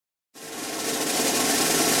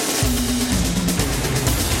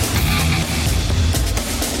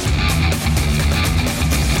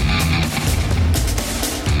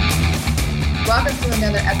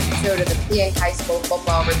episode of the PA High School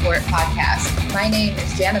Football Report podcast. My name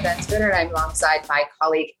is Jana Bensford, and I'm alongside my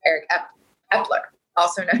colleague Eric Epler,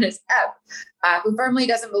 also known as Ep, who firmly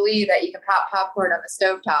doesn't believe that you can pop popcorn on the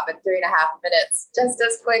stovetop in 3.5 minutes, just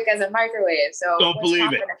as quick as a microwave. So don't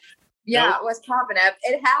believe it. Yeah, nope. What's popping up?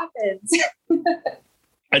 It happens.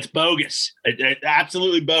 It's bogus. It's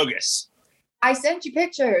absolutely bogus. I sent you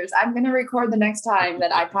pictures. I'm going to record the next time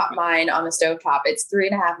that I pop mine on the stovetop. It's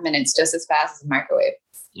 3.5 minutes, just as fast as a microwave.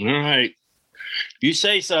 All right. You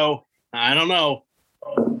say so. I don't know.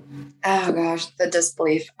 Oh, gosh, the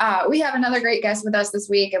disbelief. We have another great guest with us this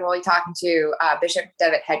week, and we'll be talking to Bishop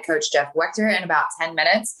Devitt head coach Jeff Wechter in about 10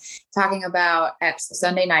 minutes, talking about Ep's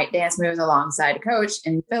Sunday night dance moves alongside a coach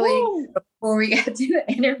in Philly. Woo! Before we get to the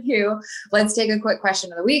interview, let's take a quick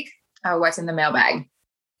question of the week. What's in the mailbag?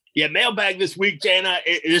 Yeah, mailbag this week, Jana.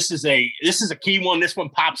 This is a key one. This one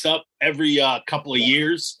pops up every couple of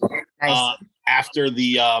years. Nice. After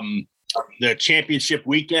the championship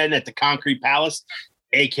weekend at the Concrete Palace,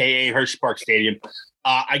 aka Hershey Park Stadium.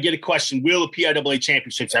 I get a question: will the PIAA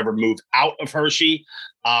championships ever move out of Hershey?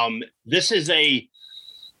 This is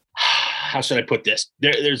how should I put this?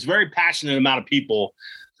 There's a very passionate amount of people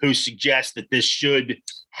who suggest that this should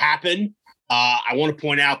happen. I want to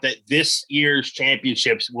point out that this year's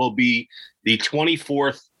championships will be the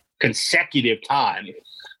 24th consecutive time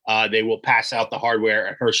they will pass out the hardware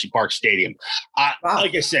at Hershey Park Stadium. Wow.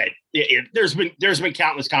 Like I said, there's been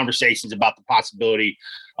countless conversations about the possibility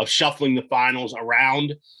of shuffling the finals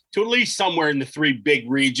around to at least somewhere in the three big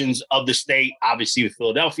regions of the state. Obviously, the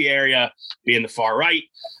Philadelphia area being the far right,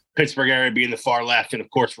 Pittsburgh area being the far left, and of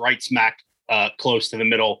course, right smack close to the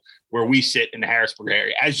middle where we sit in the Harrisburg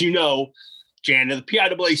area. As you know, Jana, the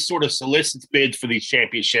PIAA sort of solicits bids for these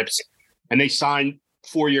championships, and they sign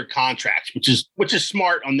 4-year contracts, which is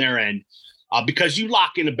smart on their end, because you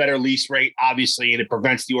lock in a better lease rate, obviously, and it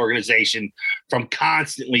prevents the organization from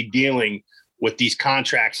constantly dealing with these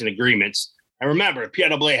contracts and agreements. And remember, the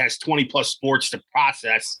PIAA has 20 plus sports to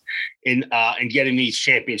process in getting these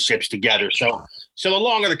championships together. So the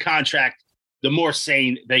longer the contract, the more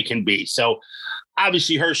sane they can be. So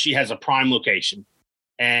obviously, Hershey has a prime location,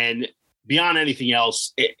 and beyond anything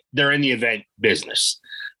else, they're in the event business.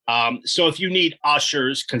 So if you need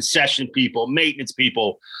ushers, concession people, maintenance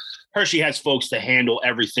people, Hershey has folks to handle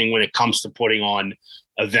everything when it comes to putting on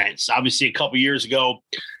events. Obviously, a couple years ago,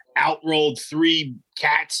 out rolled 3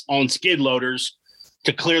 cats on skid loaders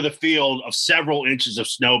to clear the field of several inches of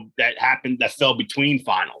snow that fell between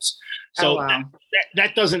finals. So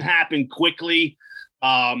that doesn't happen quickly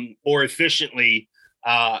or efficiently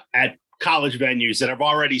at college venues that have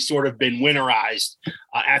already sort of been winterized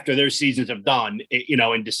after their seasons have done,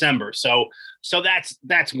 in December. So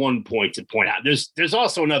that's one point to point out. There's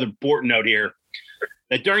also another important note here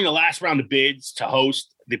that during the last round of bids to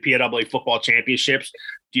host the PIAA football championships,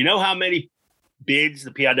 do you know how many bids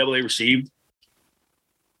the PIAA received?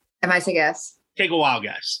 Am I to guess? Take a wild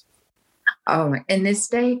guess. Oh my! In this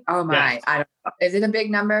state? Oh my! Yes. I don't know. Is it a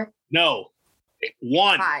big number? No,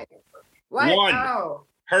 1. 5. What? 1. Oh.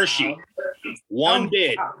 Hershey, 1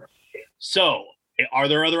 bid. Wow. So are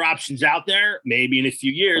there other options out there? Maybe in a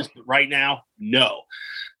few years, but right now, no.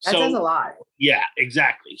 That says a lot. Yeah,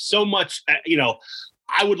 exactly. So much,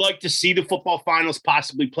 I would like to see the football finals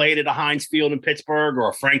possibly played at a Heinz Field in Pittsburgh or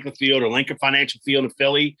a Franklin Field or Lincoln Financial Field in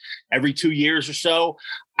Philly every 2 years or so.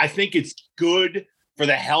 I think it's good for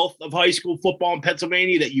the health of high school football in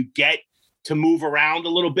Pennsylvania that you get to move around a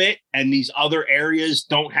little bit and these other areas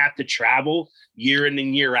don't have to travel year in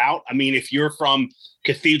and year out. I mean, if you're from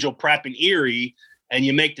Cathedral Prep in Erie and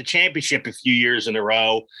you make the championship a few years in a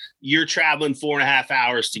row, you're traveling 4.5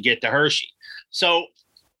 hours to get to Hershey. So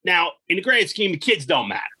now in the grand scheme, the kids don't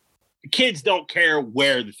matter. The kids don't care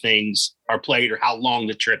where the things are played or how long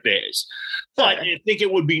the trip is. But I think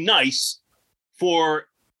it would be nice for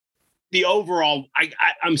the overall,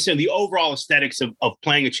 I'm saying the overall aesthetics of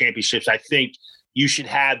playing the championships. I think you should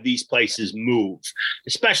have these places move,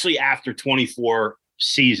 especially after 24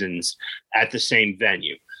 seasons at the same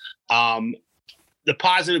venue. The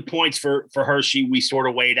positive points for Hershey, we sort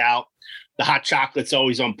of weighed out. The hot chocolate's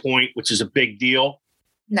always on point, which is a big deal.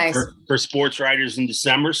 Nice for sports writers in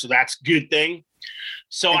December. So that's a good thing.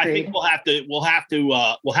 So agreed. I think we'll have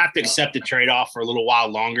to accept the trade-off for a little while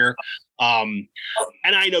longer. And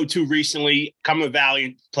I know too, recently Cumberland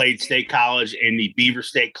Valley played State College in the Beaver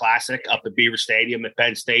State Classic up at Beaver Stadium at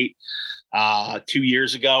Penn State 2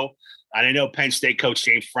 years ago. And I know Penn State coach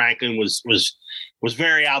James Franklin was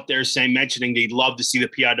very out there mentioning he'd love to see the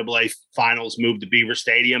PIAA finals move to Beaver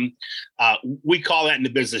Stadium. We call that in the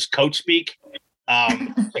business coach speak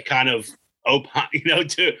to kind of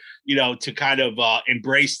to kind of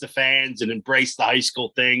embrace the fans and embrace the high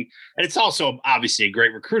school thing. And it's also obviously a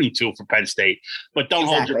great recruiting tool for Penn State, but don't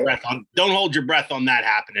hold your breath on that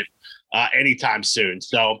happening anytime soon.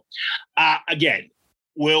 So again,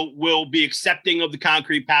 we'll be accepting of the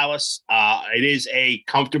Concrete Palace. It is a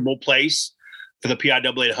comfortable place for the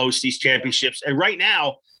PIAA to host these championships. And right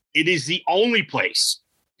now it is the only place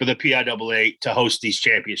for the PIAA to host these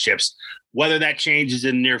championships. Whether that changes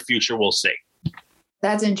in the near future, we'll see.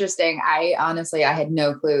 That's interesting. I had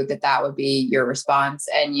no clue that would be your response.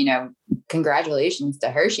 And, congratulations to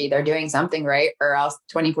Hershey. They're doing something right, or else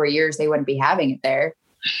 24 years, they wouldn't be having it there.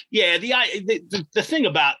 Yeah. The thing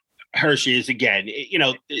about Hershey is, again,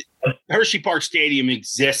 Hershey Park Stadium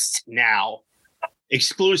exists now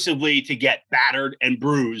exclusively to get battered and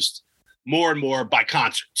bruised more and more by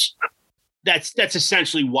concerts. That's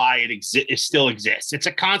essentially why it still exists. It's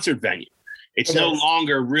a concert venue. It's no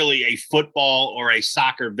longer really a football or a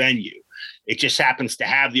soccer venue. It just happens to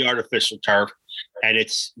have the artificial turf, and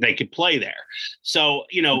they could play there. So,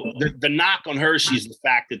 the knock on Hershey is the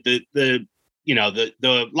fact that the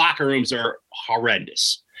locker rooms are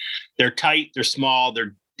horrendous. They're tight, they're small,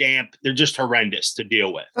 they're damp, they're just horrendous to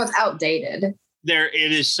deal with. So it's outdated.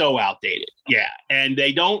 It is so outdated. Yeah. And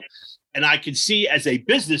and I can see, as a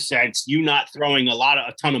business sense, you not throwing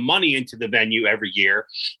a ton of money into the venue every year,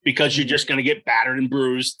 because you're just going to get battered and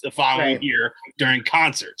bruised the following year during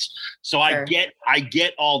concerts. So sure. I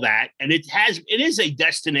get all that. And it is a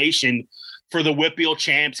destination for the WPIAL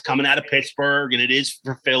champs coming out of Pittsburgh, and it is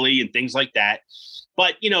for Philly and things like that.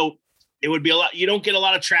 But, it would be you don't get a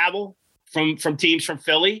lot of travel from teams from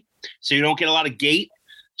Philly. So you don't get a lot of gate.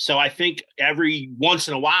 So I think every once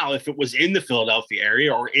in a while, if it was in the Philadelphia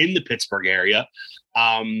area or in the Pittsburgh area,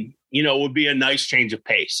 it would be a nice change of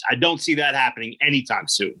pace. I don't see that happening anytime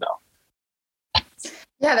soon, though.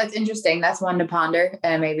 Yeah, that's interesting. That's one to ponder,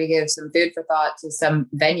 and maybe give some food for thought to some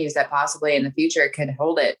venues that possibly in the future could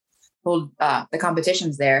hold the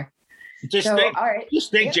competitions there.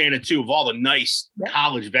 Just think, Jana, too, of all the nice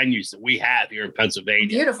college venues that we have here in Pennsylvania.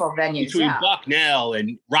 Beautiful venues, between Bucknell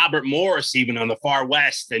and Robert Morris, even on the far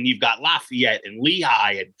west, and you've got Lafayette and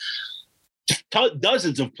Lehigh and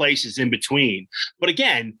dozens of places in between. But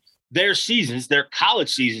again, their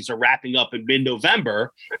college seasons are wrapping up in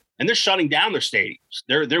mid-November, and they're shutting down their stadiums.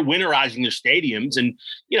 They're winterizing their stadiums, and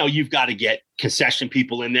you've got to get concession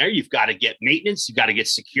people in there. You've got to get maintenance. You've got to get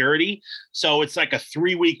security. So it's like a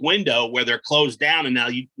 3-week window where they're closed down,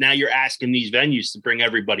 and now you're asking these venues to bring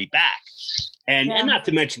everybody back, and not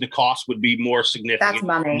to mention the cost would be more significant. That's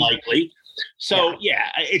money. Likely. So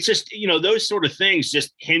it's just those sort of things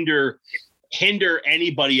just hinder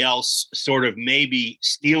anybody else sort of maybe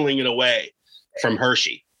stealing it away from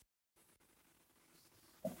Hershey.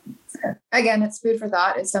 Again, it's food for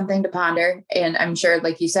thought. It's something to ponder. And I'm sure,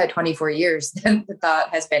 like you said, 24 years, the thought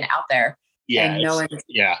has been out there. Yeah. And no one's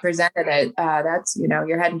presented it. That's,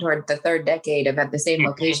 you're heading toward the third decade of at the same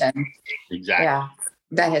location. Exactly. Yeah.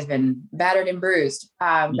 That has been battered and bruised.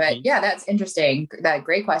 But that's interesting.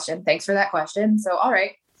 Great question. Thanks for that question. So, all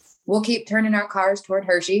right. We'll keep turning our cars toward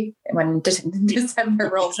Hershey when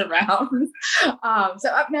December rolls around. So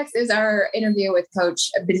up next is our interview with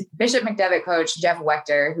Bishop McDevitt coach Jeff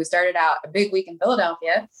Wechter, who started out a big week in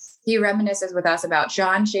Philadelphia. He reminisces with us about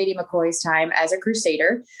Sean Shady McCoy's time as a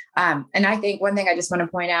Crusader. And I think one thing I just want to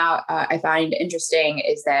point out, I find interesting,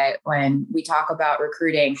 is that when we talk about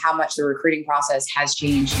recruiting, how much the recruiting process has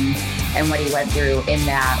changed and what he went through in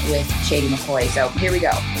that with Shady McCoy. So here we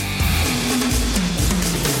go.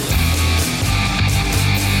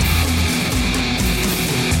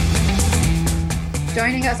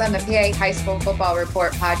 Joining us on the PA High School Football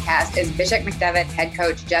Report podcast is Bishop McDevitt head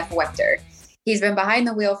coach Jeff Wechter. He's been behind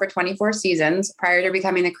the wheel for 24 seasons. Prior to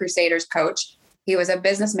becoming the Crusaders coach, he was a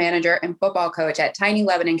business manager and football coach at Tiny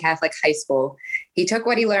Lebanon Catholic High School. He took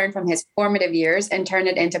what he learned from his formative years and turned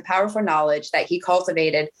it into powerful knowledge that he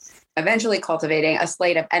eventually cultivating a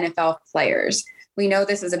slate of NFL players. We know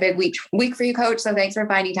this is a big week for you, Coach, so thanks for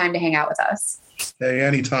finding time to hang out with us. Hey,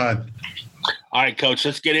 anytime. All right, Coach,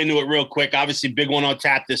 let's get into it real quick. Obviously, big one on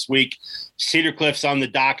tap this week. Cedar Cliff's on the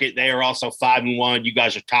docket. They are also 5-1. You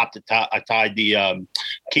guys are top to top. I tied the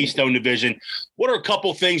Keystone Division. What are a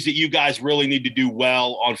couple things that you guys really need to do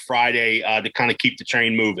well on Friday to kind of keep the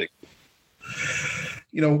train moving?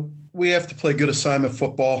 We have to play good assignment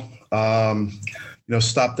football.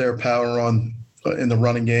 Stop their power on in the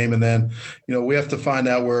running game, and then we have to find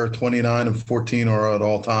out where 29 and 14 are at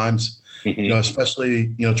all times.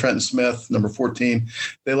 especially, Trenton Smith, number 14.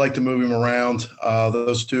 They like to move him around.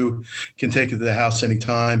 Those two can take it to the house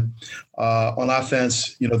anytime. On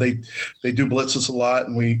offense, they do blitz us a lot,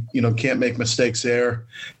 and we, can't make mistakes there.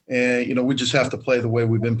 And, we just have to play the way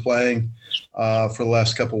we've been playing for the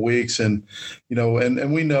last couple of weeks. And,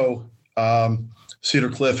 and we know Cedar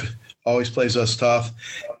Cliff always plays us tough.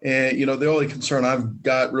 And, the only concern I've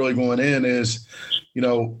got really going in is, we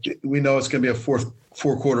know it's going to be a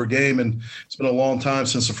four-quarter game, and it's been a long time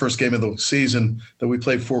since the first game of the season that we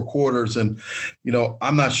played 4 quarters. And,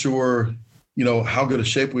 I'm not sure, how good a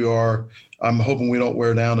shape we are. I'm hoping we don't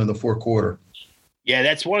wear down in the fourth quarter. Yeah,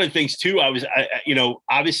 that's one of the things too.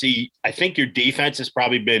 Obviously, I think your defense has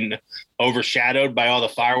probably been overshadowed by all the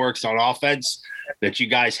fireworks on offense that you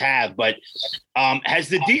guys have. But has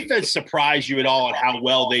the defense surprised you at all on how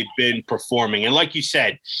well they've been performing? And like you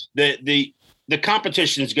said, the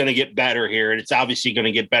competition is going to get better here, and it's obviously going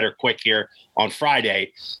to get better quick here on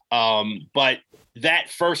Friday. But that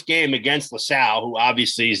first game against LaSalle, who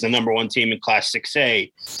obviously is the number 1 team in Class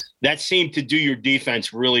 6A, that seemed to do your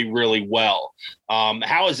defense really, really well.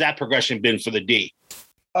 How has that progression been for the D?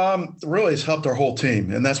 Really, it's helped our whole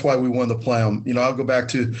team, and that's why we won the play. I'll go back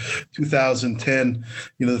to 2010.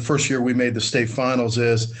 The first year we made the state finals.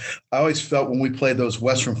 I always felt when we played those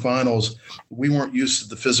Western finals, we weren't used to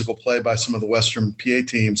the physical play by some of the Western PA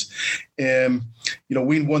teams, and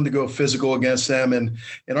we wanted to go physical against them, and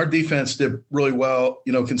our defense did really well.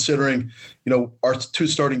 Considering our 2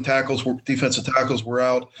 starting defensive tackles were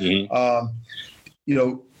out.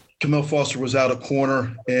 Camille Foster was out at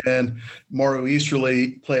corner, and Mario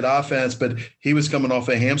Easterly played offense, but he was coming off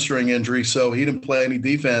a hamstring injury, so he didn't play any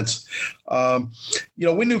defense.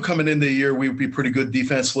 We knew coming into the year we would be pretty good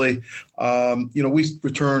defensively. We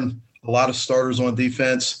returned a lot of starters on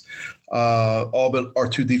defense, all but our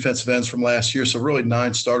 2 defensive ends from last year, so really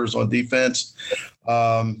 9 starters on defense.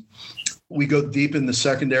 We go deep in the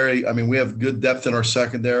secondary. We have good depth in our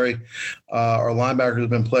secondary. Our linebackers have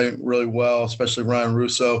been playing really well, especially Ryan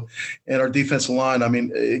Russo. And our defensive line,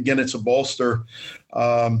 again, it's a bolster.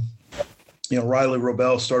 Riley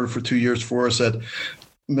Robel started for 2 years for us at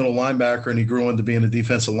middle linebacker, and he grew into being a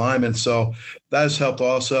defensive lineman. So that has helped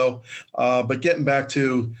also. But getting back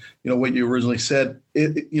to, what you originally said,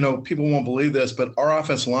 people won't believe this, but our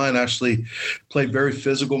offensive line actually played very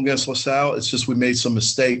physical against LaSalle. It's just we made some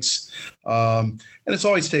mistakes. And it's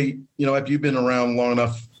always if you've been around long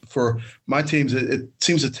enough, for my teams, it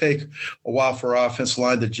seems to take a while for our offensive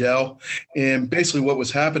line to gel. And basically what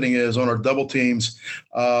was happening is on our double teams,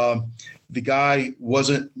 the guy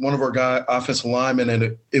wasn't one of our offensive linemen,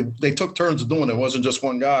 and they took turns of doing it. It wasn't just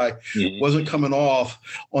one guy. Wasn't coming off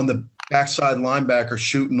on the backside linebacker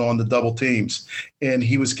shooting on the double teams. And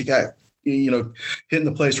he was, hitting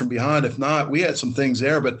the place from behind. If not, we had some things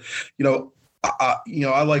there. But,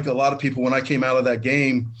 I like a lot of people when I came out of that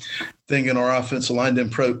game thinking our offensive line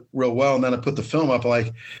didn't play real well. And then I put the film up,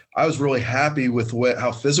 I was really happy with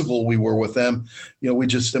how physical we were with them. We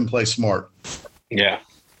just didn't play smart. Yeah.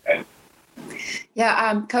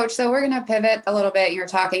 Yeah, Coach, so we're going to pivot a little bit. You're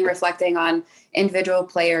reflecting on individual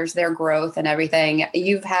players, their growth and everything.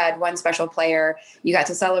 You've had one special player. You got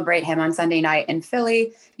to celebrate him on Sunday night in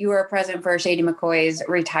Philly. You were present for Shady McCoy's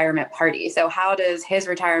retirement party. So how does his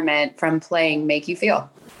retirement from playing make you feel?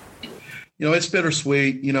 It's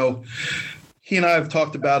bittersweet. He and I have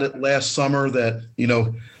talked about it last summer that,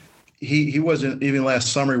 he wasn't, even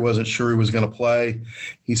last summer, he wasn't sure he was going to play.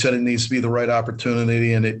 He said it needs to be the right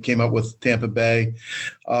opportunity, and it came up with Tampa Bay.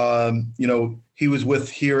 He was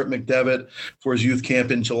here at McDevitt for his youth camp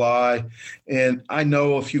in July, and I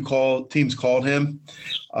know a few teams called him.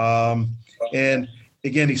 And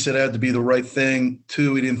again, he said it had to be the right thing.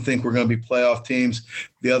 2, he didn't think we're going to be playoff teams.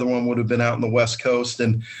 The other one would have been out in the West Coast.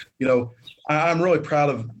 And, I'm really proud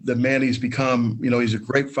of the man he's become. He's a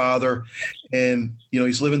great father, and,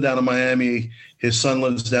 he's living down in Miami. His son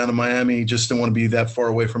lives down in Miami. He just didn't want to be that far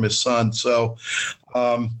away from his son. So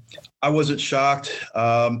I wasn't shocked.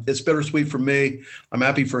 It's bittersweet for me. I'm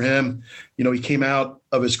happy for him. He came out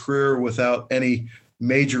of his career without any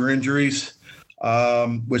major injuries,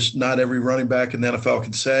 which not every running back in the NFL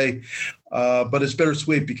can say. But it's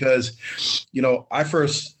bittersweet because,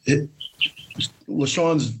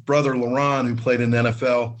 LaShawn's brother, LaRon, who played in the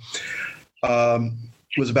NFL,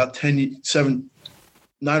 was about 9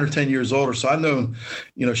 or 10 years older. So I've known,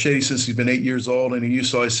 Shady since he's been 8 years old. And he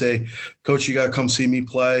used to always say, Coach, you got to come see me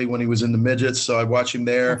play when he was in the midgets. So I watch him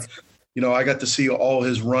there. I got to see all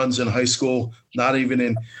his runs in high school,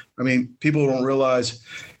 people don't realize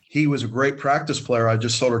he was a great practice player. I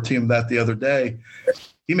just told our team that the other day.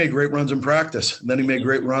 he made great runs in practice. And then he made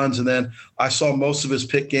great runs. And then I saw most of his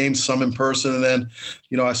Pitt games, some in person. And then,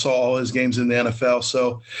 I saw all his games in the NFL.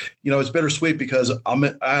 So, it's bittersweet because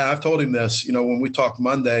I've told him this, when we talked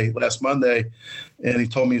last Monday, and he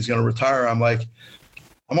told me he's going to retire, I'm like,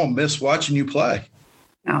 I'm going to miss watching you play.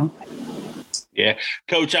 No. Yeah.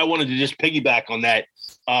 Coach, I wanted to just piggyback on that.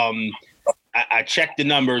 I checked the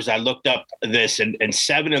numbers. I looked up this, and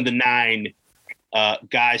 7 of the 9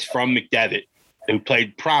 guys from McDevitt who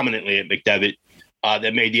played prominently at McDevitt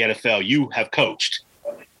that made the NFL, you have coached,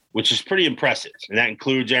 which is pretty impressive. And that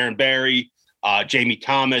includes Aaron Barry, Jamie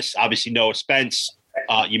Thomas, obviously Noah Spence.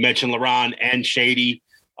 You mentioned LaRon and Shady,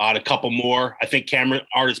 and a couple more. I think Cameron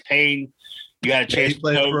Artis-Payne, you had a chance to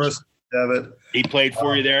coach. For us, McDevitt. He played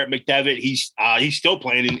for you there at McDevitt. He's still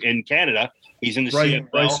playing in Canada. He's in the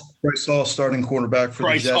CFL. Bryce Hall, starting cornerback for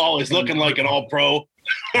Bryce the Jets. Hall is looking like an all-pro.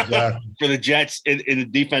 Exactly. For the Jets in the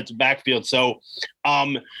defensive backfield. So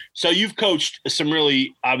you've coached some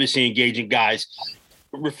really obviously engaging guys.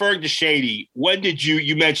 Referring to Shady, when did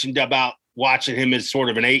you mentioned about watching him as sort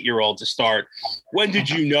of an 8-year-old to start. When did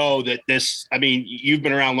you know that you've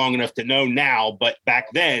been around long enough to know now, but back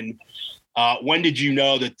then, when did you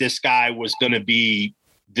know that this guy was going to be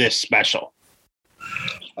this special?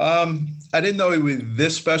 I didn't know he was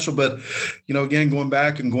this special, but, again, going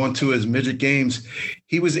back and going to his midget games,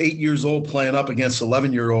 he was 8 years old playing up against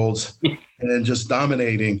 11-year-olds and just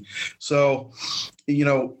dominating. So,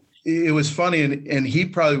 it was funny, and he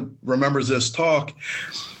probably remembers this talk.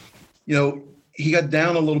 He got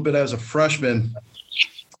down a little bit as a freshman,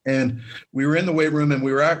 and we were in the weight room, and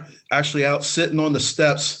we were actually out sitting on the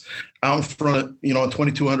steps out in front of, on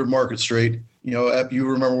 2200 Market Street. You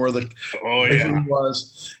remember where the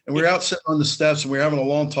was. And we were out sitting on the steps, and we were having a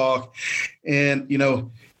long talk. And,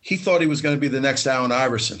 he thought he was going to be the next Allen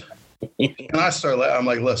Iverson. And I started laughing. I'm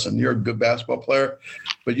like, listen, you're a good basketball player,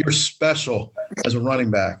 but you're special as a running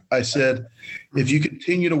back. I said, if you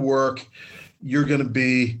continue to work, you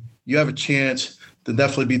have a chance to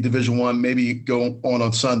definitely be Division I, maybe go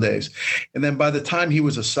on Sundays. And then by the time he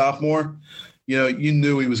was a sophomore, you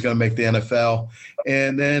knew he was going to make the NFL.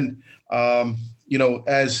 And then,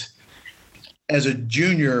 as a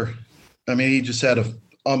junior, he just had an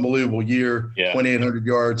unbelievable year, 2,800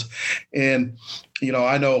 yards. And,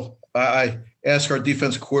 I know I asked our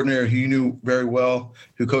defense coordinator, who you knew very well,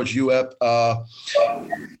 who coached UEP,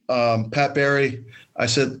 Pat Barry. I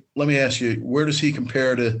said, let me ask you, where does he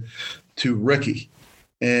compare to Ricky?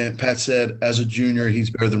 And Pat said, as a junior, he's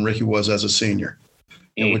better than Ricky was as a senior,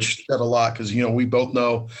 which said a lot because, we both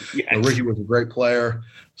know Ricky was a great player.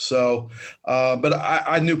 So, but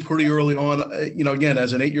I knew pretty early on, again,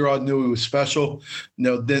 as an 8-year-old, knew he was special.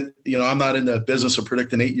 Then, I'm not in the business of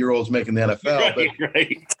predicting 8-year-olds making the NFL,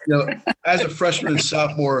 but as a freshman and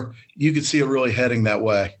sophomore, you could see it really heading that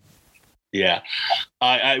way. Yeah.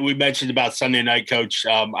 We mentioned about Sunday night, Coach.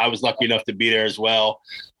 I was lucky enough to be there as well.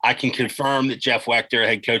 I can confirm that Jeff Wechter,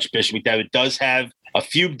 head coach Bishop McDevitt, does have a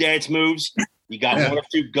few dance moves. You got one or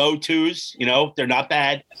two go-tos. They're not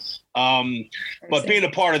bad. But being a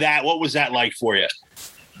part of that, what was that like for you?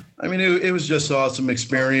 It was just an awesome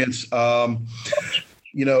experience. The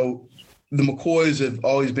McCoys have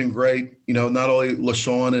always been great. Not only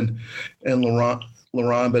LaShawn and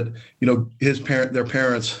LaRon, but their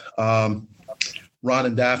parents, Ron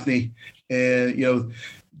and Daphne, and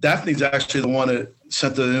Daphne's actually the one that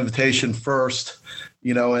sent the invitation first.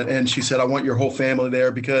 And she said, I want your whole family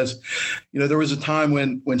there because, there was a time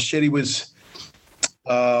when Shitty was,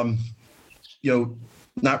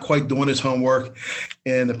 not quite doing his homework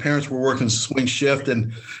and the parents were working swing shift.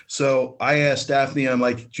 And so I asked Daphne, I'm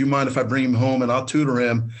like, do you mind if I bring him home and I'll tutor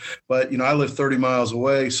him? But, I live 30 miles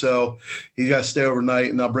away. So he's got to stay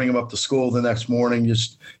overnight and I'll bring him up to school the next morning,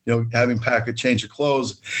 just, have him pack a change of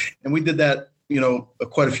clothes. And we did that,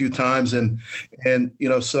 quite a few times. And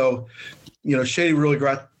so, Shady really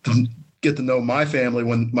got to get to know my family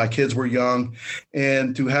when my kids were young,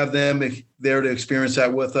 and to have them there to experience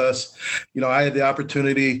that with us. I had the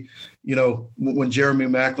opportunity, when Jeremy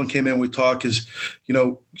Maclin came in, we talked because,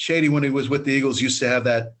 Shady, when he was with the Eagles, used to have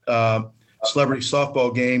that celebrity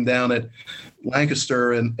softball game down at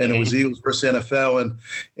Lancaster, and it was Eagles versus NFL.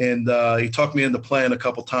 And he talked me into playing a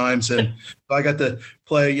couple times. And I got to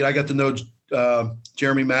play, I got to know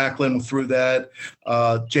Jeremy Maclin through that,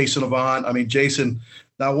 Jason Avant. Jason,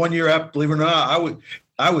 now 1 year after, believe it or not,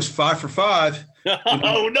 I was 5 for 5.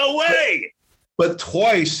 Oh, no way. But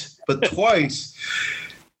twice,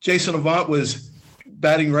 Jason Avant was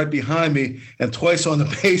batting right behind me, and twice on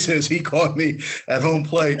the bases, he caught me at home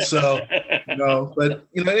plate. So, but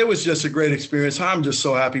it was just a great experience. I'm just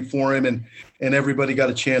so happy for him, and everybody got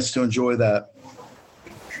a chance to enjoy that.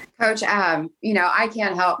 Coach, I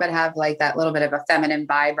can't help but have like that little bit of a feminine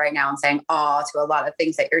vibe right now and saying "aw" to a lot of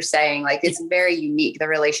things that you're saying. Like, it's very unique, the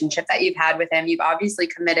relationship that you've had with him. You've obviously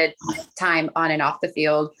committed time on and off the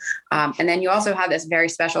field. And then you also have this very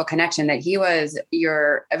special connection that he was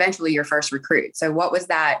eventually your first recruit. So what was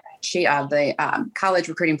that, the college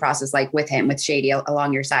recruiting process like with him, with Shady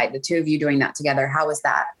along your side, the two of you doing that together? How was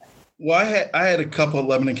that? Well, I had a couple at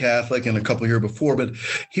Lebanon Catholic and a couple here before, but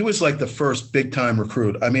he was like the first big time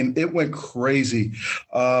recruit. I mean, it went crazy.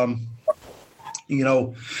 Back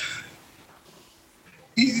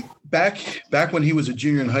when he was a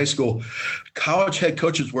junior in high school, college head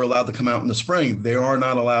coaches were allowed to come out in the spring. They are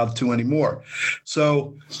not allowed to anymore.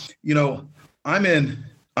 So,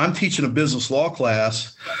 I'm teaching a business law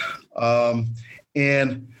class,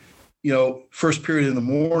 and first period in the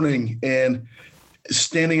morning, and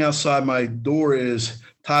standing outside my door is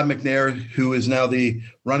Todd McNair, who is now the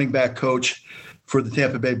running back coach for the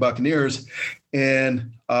Tampa Bay Buccaneers,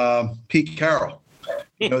 and Pete Carroll.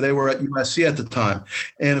 They were at USC at the time.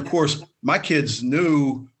 And, of course, my kids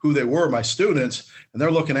knew who they were, my students, and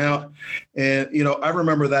they're looking out. And, I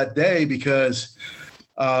remember that day because,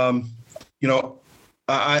 I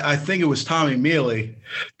think it was Tommy Mealy,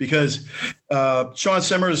 because Sean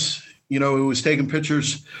Simmers, who was taking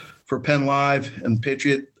pictures for Penn Live and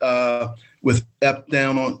Patriot with Ep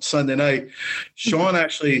down on Sunday night. Sean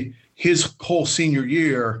actually, his whole senior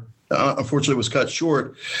year, unfortunately was cut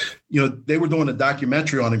short. They were doing a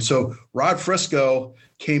documentary on him. So Rod Frisco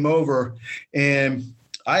came over, and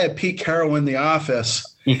I had Pete Carroll in the office,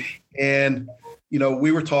 and,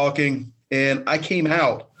 we were talking, and I came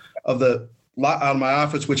out of my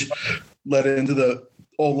office, which led into the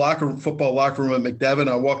old football locker room at McDevitt.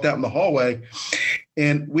 I walked out in the hallway,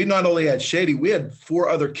 and we not only had Shady, we had 4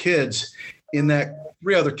 other kids in that,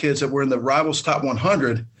 3 other kids that were in the Rivals Top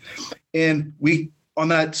 100. And on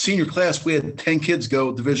that senior class, we had 10 kids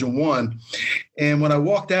go Division I. And when I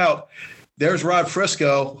walked out, there's Rod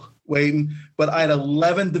Frisco waiting, but I had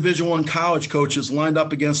 11 Division I college coaches lined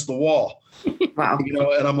up against the wall. Wow.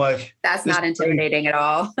 And I'm like, that's not intimidating at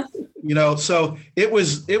all. So it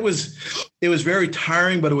was very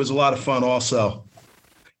tiring, but it was a lot of fun also.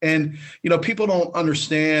 And, people don't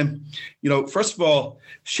understand, first of all,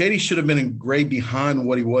 Shady should have been in grade behind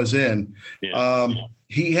what he was in. Yeah.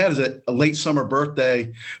 He had a late summer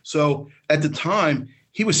birthday. So at the time,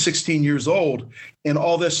 he was 16 years old, and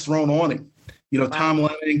all this thrown on him. Wow. Tom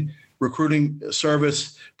Lemming, recruiting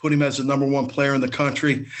service, put him as the number 1 player in the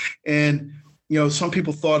country. And, some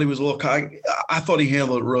people thought he was a little I thought he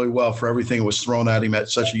handled it really well for everything that was thrown at him at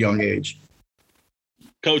such a young age.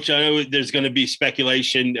 Coach, I know there's going to be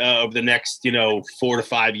speculation over the next, 4 to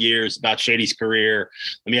 5 years about Shady's career.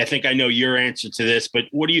 I mean, I think I know your answer to this, but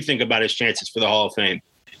what do you think about his chances for the Hall of Fame?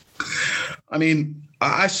 I mean,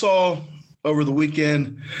 I saw over the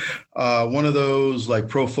weekend one of those like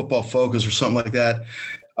Pro Football Focus or something like that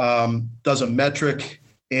does a metric,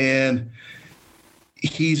 and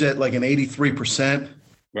he's at like an 83%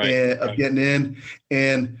 of getting in,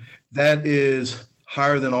 and that is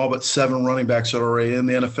higher than all but 7 running backs that are already in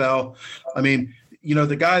the NFL. I mean,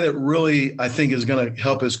 the guy that really I think is going to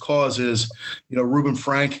help his cause is, Reuben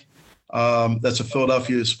Frank. That's a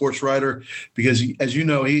Philadelphia sports writer, because he has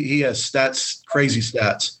stats, crazy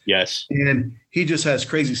stats. Yes. And he just has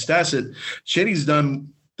crazy stats that Shady's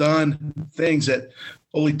done things that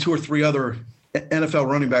only 2 or 3 other NFL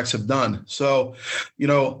running backs have done. So,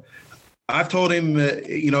 I've told him,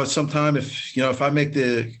 sometime if I make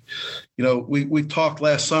the, we talked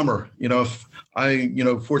last summer, if I,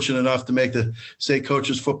 fortunate enough to make the State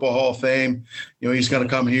Coaches Football Hall of Fame, he's going to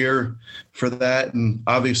come here for that. And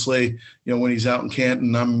obviously, when he's out in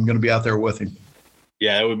Canton, I'm going to be out there with him.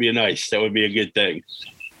 Yeah, that would be that would be a good thing.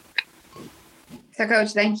 So,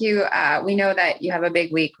 Coach, thank you. We know that you have a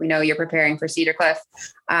big week. We know you're preparing for Cedar Cliff.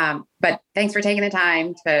 But thanks for taking the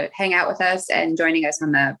time to hang out with us and joining us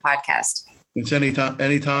on the podcast. It's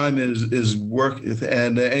anytime is work,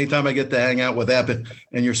 and anytime I get to hang out with Epic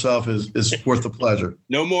and yourself is worth the pleasure.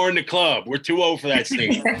 No more in the club. We're too old for that,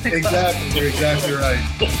 Steve. Exactly. You're exactly right.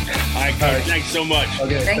 All right, Coach. Thanks so much.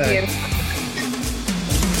 Okay, Thank you.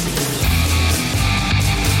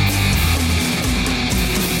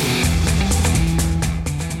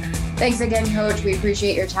 Thanks again, Coach. We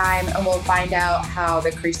appreciate your time, and we'll find out how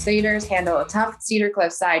the Crusaders handle a tough Cedar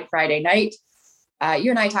Cliff side Friday night. You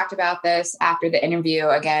and I talked about this after the interview.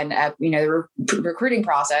 Again, the recruiting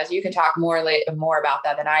process. You can talk more about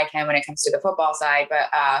that than I can when it comes to the football side. But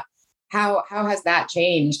How has that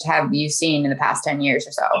changed? Have you seen in the past 10 years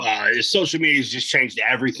or so? Social media has just changed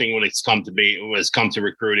everything when it's come to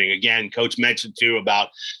recruiting. Again, Coach mentioned too about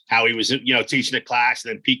how he was, teaching a class,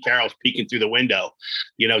 and then Pete Carroll's peeking through the window,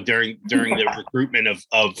 during the recruitment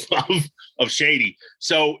of Shady.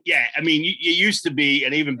 So yeah, I mean, it used to be,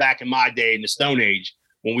 and even back in my day in the Stone Age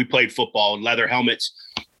when we played football in leather helmets,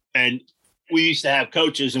 and we used to have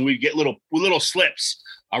coaches, and we'd get little slips.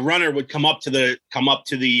 A runner would come up to the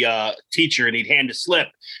teacher, and he'd hand a slip,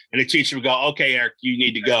 and the teacher would go, "Okay, Eric, you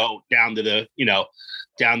need to go down to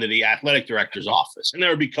the athletic director's office." And there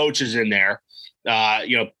would be coaches in there,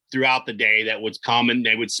 throughout the day that would come, and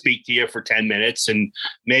they would speak to you for 10 minutes and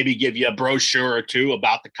maybe give you a brochure or two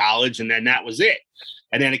about the college. And then that was it.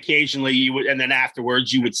 And then occasionally and then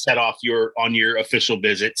afterwards you would set off on your official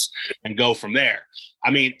visits and go from there.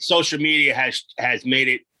 I mean, social media has made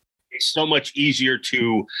it so much easier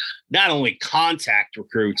to not only contact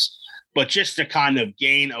recruits, but just to kind of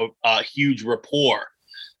gain a huge rapport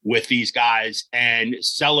with these guys and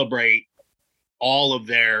celebrate all of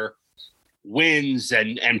their wins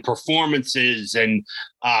and performances. And,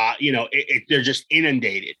 they're just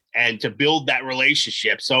inundated, and to build that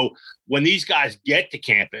relationship. So when these guys get to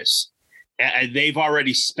campus, they've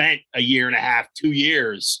already spent a year and a half, 2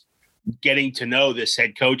 years getting to know this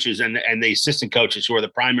head coaches and the assistant coaches who are the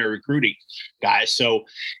primary recruiting guys. So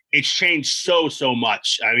it's changed so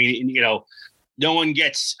much. I mean, no one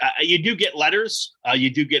gets, you do get letters, you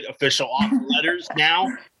do get official offer letters now,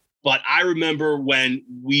 but I remember when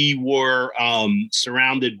we were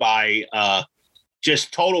surrounded by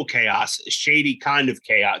just total chaos, shady kind of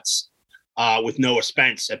chaos with Noah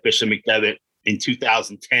Spence at Bishop McDevitt in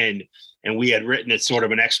 2010. And we had written it sort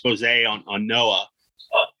of an expose on Noah.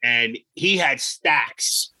 And he had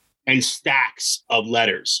stacks and stacks of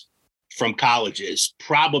letters from colleges,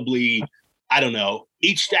 probably, I don't know,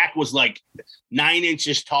 each stack was like 9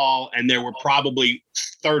 inches tall, and there were probably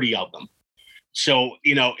 30 of them. So,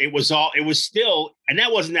 it was still, and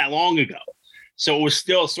that wasn't that long ago. So it was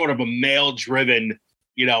still sort of a male driven,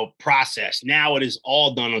 process. Now it is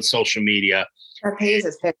all done on social media. Our pace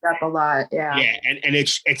has picked up a lot. Yeah. Yeah. And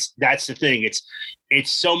it's that's the thing.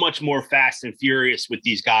 It's so much more fast and furious with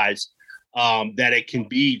these guys that it can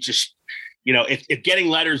be just, if getting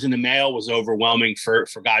letters in the mail was overwhelming for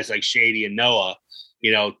guys like Shady and Noah,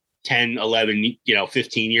 10, 11,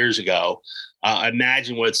 15 years ago,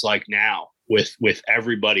 imagine what it's like now with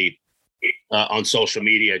everybody on social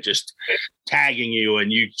media just tagging you.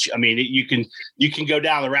 And you can go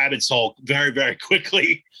down the rabbit hole very, very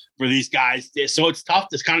quickly for these guys. So it's tough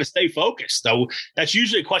to kind of stay focused. So that's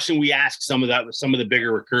usually a question we ask some of the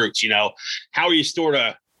bigger recruits, how are you sort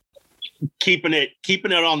of keeping it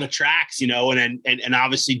on the tracks, and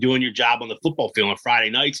obviously doing your job on the football field on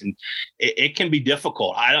Friday nights. And it can be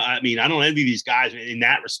difficult. I don't envy these guys in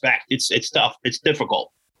that respect. It's tough. It's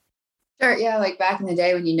difficult. Sure. Yeah. Like back in the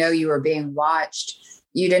day when you were being watched,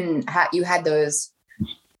 you had those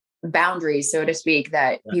boundaries, so to speak,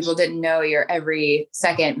 that people didn't know your every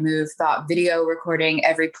second move, thought, video recording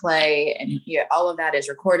every play, and all of that is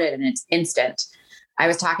recorded and it's instant. I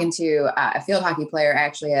was talking to a field hockey player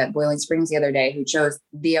actually at Boiling Springs the other day who chose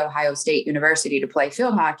The Ohio State University to play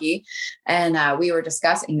field hockey. And we were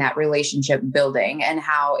discussing that relationship building and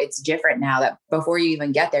how it's different now that before you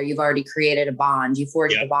even get there, you've already created a bond. You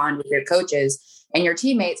forged a bond with your coaches and your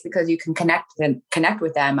teammates because you can connect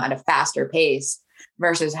with them at a faster pace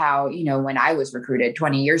versus how, when I was recruited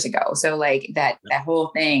 20 years ago. So like that whole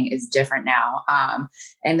thing is different now.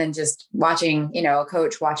 And then just watching,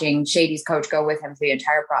 watching Shady's coach go with him through the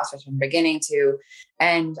entire process from beginning to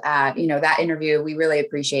end, that interview, we really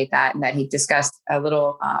appreciate that. And that he discussed a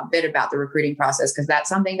little bit about the recruiting process, because that's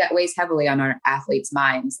something that weighs heavily on our athletes'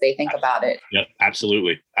 minds. They think about it. Yep.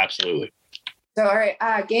 Absolutely. Absolutely. So, all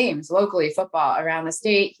right, games locally, football around the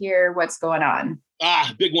state here. What's going on?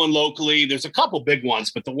 Big one locally. There's a couple big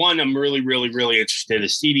ones, but the one I'm really, really, really interested in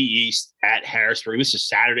is CD East at Harrisburg. This is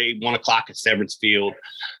Saturday, 1:00 at Severance Field.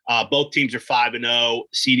 Both teams are 5-0.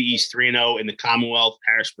 CD East 3-0 in the Commonwealth.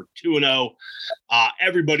 Harrisburg 2-0.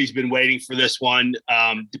 Everybody's been waiting for this one.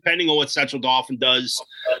 Depending on what Central Dauphin does,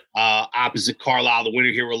 opposite Carlisle, the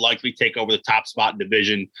winner here will likely take over the top spot in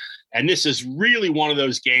division. And this is really one of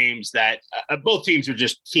those games that both teams are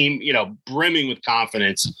just brimming with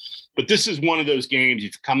confidence. But this is one of those games,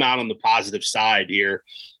 if you come out on the positive side here,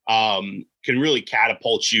 can really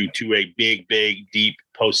catapult you to a big, big, deep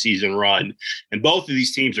postseason run. And both of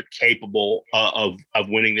these teams are capable of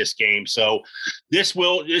winning this game. So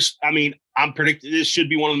I'm predicting this should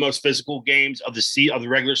be one of the most physical games of the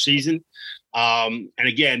regular season. And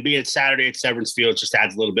again, being Saturday at Severance Field just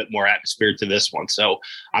adds a little bit more atmosphere to this one. So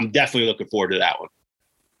I'm definitely looking forward to that one.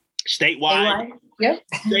 Statewide. Yep.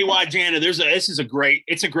 Statewide, Jana, it's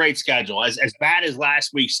a great schedule. As bad as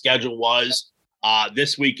last week's schedule was,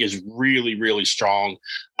 this week is really, really strong.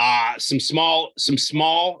 Some small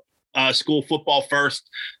school football first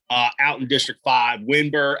out in District 5.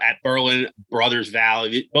 Windber at Berlin Brothers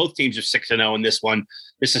Valley. Both teams are 6-0 in this one.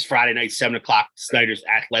 This is Friday night, 7 o'clock, Snyder's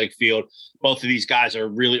Athletic Field. Both of these guys are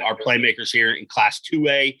playmakers here in Class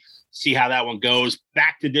 2A. See how that one goes.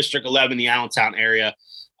 Back to District 11, the Allentown area.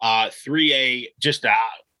 3A, just a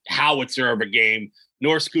howitzer of a game.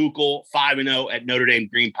 North Schuylkill 5-0 at Notre Dame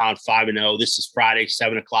Green Pond 5-0. This is Friday,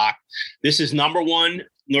 7 o'clock. This is number 1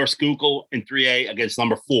 North Schuylkill in 3A against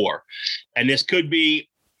number 4. And this could be,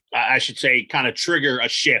 I should say, kind of trigger a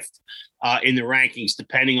shift in the rankings,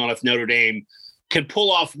 depending on if Notre Dame can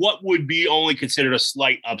pull off what would be only considered a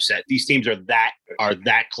slight upset. These teams are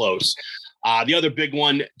that close. The other big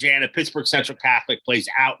one, Jana, Pittsburgh Central Catholic plays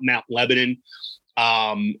out Mount Lebanon,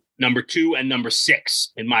 number 2 and number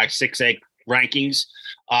 6 in my 6A rankings.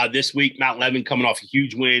 This week, Mount Lebanon coming off a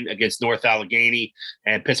huge win against North Allegheny,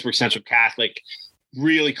 and Pittsburgh Central Catholic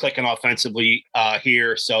really clicking offensively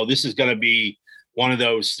here. So this is going to be one of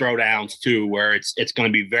those throwdowns too, where it's going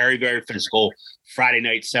to be very, very physical. Friday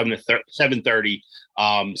night, 7:30.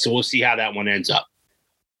 So we'll see how that one ends up.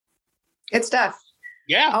 Good stuff.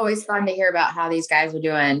 Yeah. Always fun to hear about how these guys are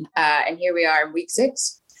doing. And here we are in week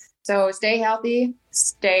 6. So stay healthy,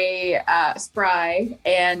 stay spry,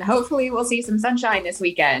 and hopefully we'll see some sunshine this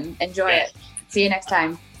weekend. Enjoy it. See you next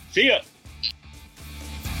time. See ya.